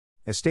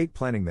Estate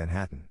Planning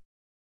Manhattan.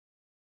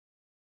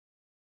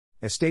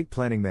 Estate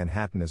Planning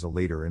Manhattan is a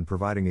leader in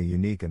providing a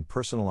unique and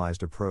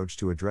personalized approach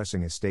to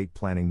addressing estate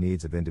planning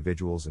needs of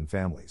individuals and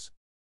families.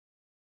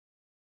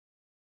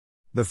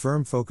 The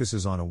firm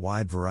focuses on a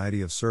wide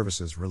variety of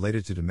services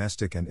related to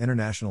domestic and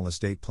international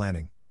estate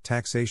planning,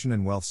 taxation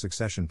and wealth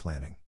succession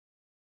planning,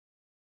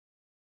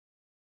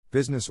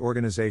 business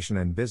organization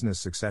and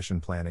business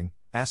succession planning,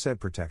 asset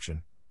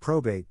protection,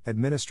 probate,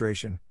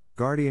 administration,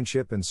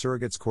 guardianship and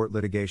surrogates court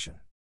litigation.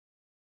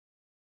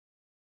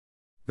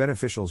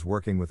 Beneficials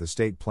working with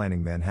Estate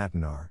Planning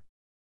Manhattan are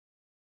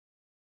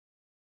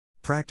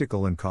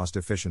practical and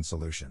cost-efficient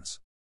solutions.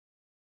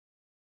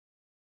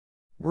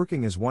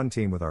 Working as one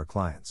team with our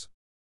clients.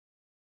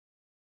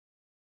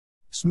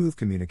 Smooth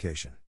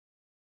communication.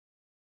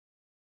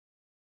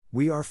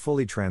 We are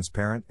fully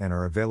transparent and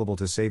are available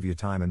to save you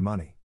time and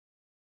money.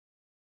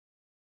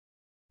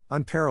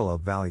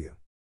 Unparalleled value.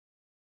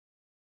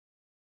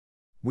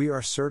 We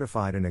are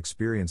certified and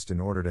experienced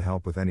in order to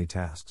help with any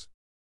tasks.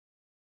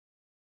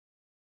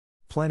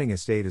 Planning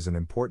estate is an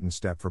important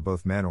step for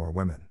both men or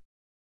women.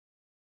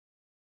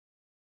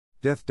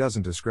 Death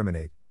doesn't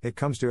discriminate, it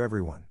comes to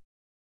everyone.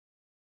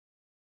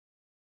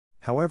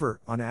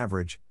 However, on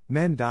average,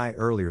 men die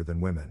earlier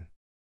than women.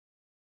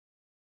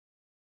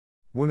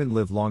 Women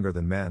live longer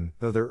than men,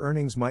 though their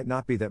earnings might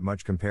not be that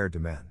much compared to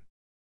men.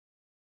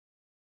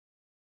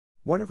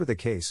 Whatever the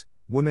case,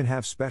 women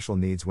have special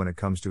needs when it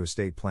comes to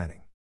estate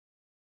planning.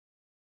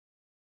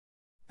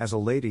 As a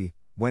lady,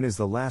 when is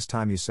the last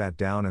time you sat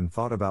down and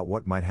thought about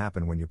what might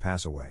happen when you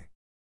pass away?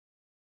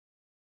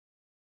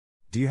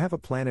 Do you have a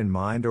plan in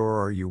mind, or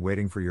are you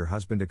waiting for your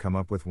husband to come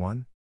up with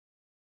one?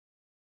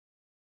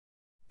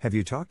 Have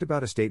you talked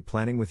about estate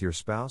planning with your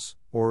spouse,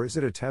 or is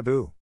it a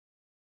taboo?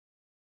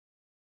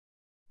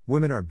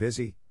 Women are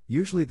busy,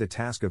 usually the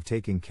task of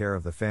taking care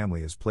of the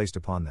family is placed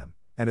upon them,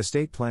 and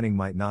estate planning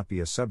might not be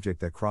a subject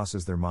that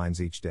crosses their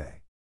minds each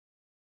day.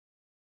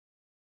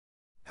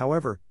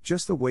 However,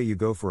 just the way you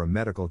go for a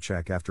medical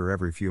check after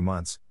every few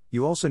months,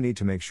 you also need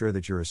to make sure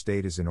that your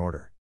estate is in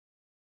order.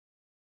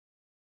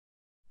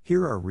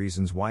 Here are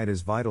reasons why it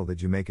is vital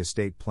that you make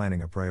estate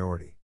planning a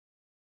priority.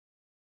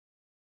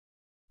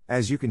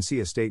 As you can see,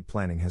 estate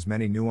planning has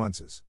many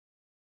nuances.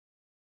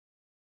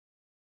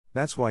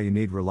 That's why you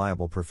need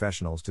reliable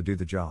professionals to do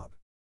the job.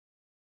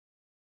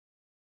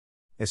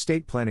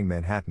 Estate Planning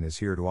Manhattan is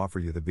here to offer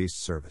you the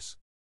best service.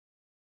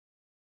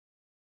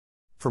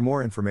 For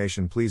more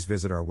information, please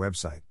visit our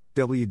website,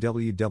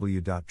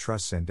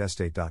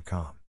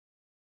 www.trustsandestate.com.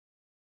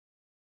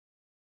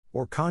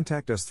 Or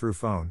contact us through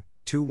phone,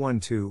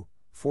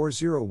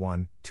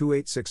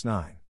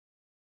 212-401-2869.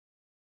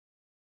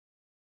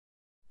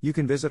 You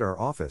can visit our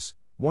office,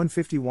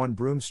 151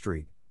 Broome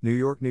Street, New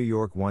York,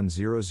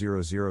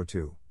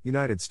 10002,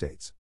 United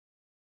States.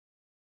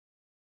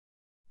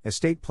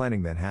 Estate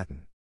Planning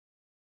Manhattan.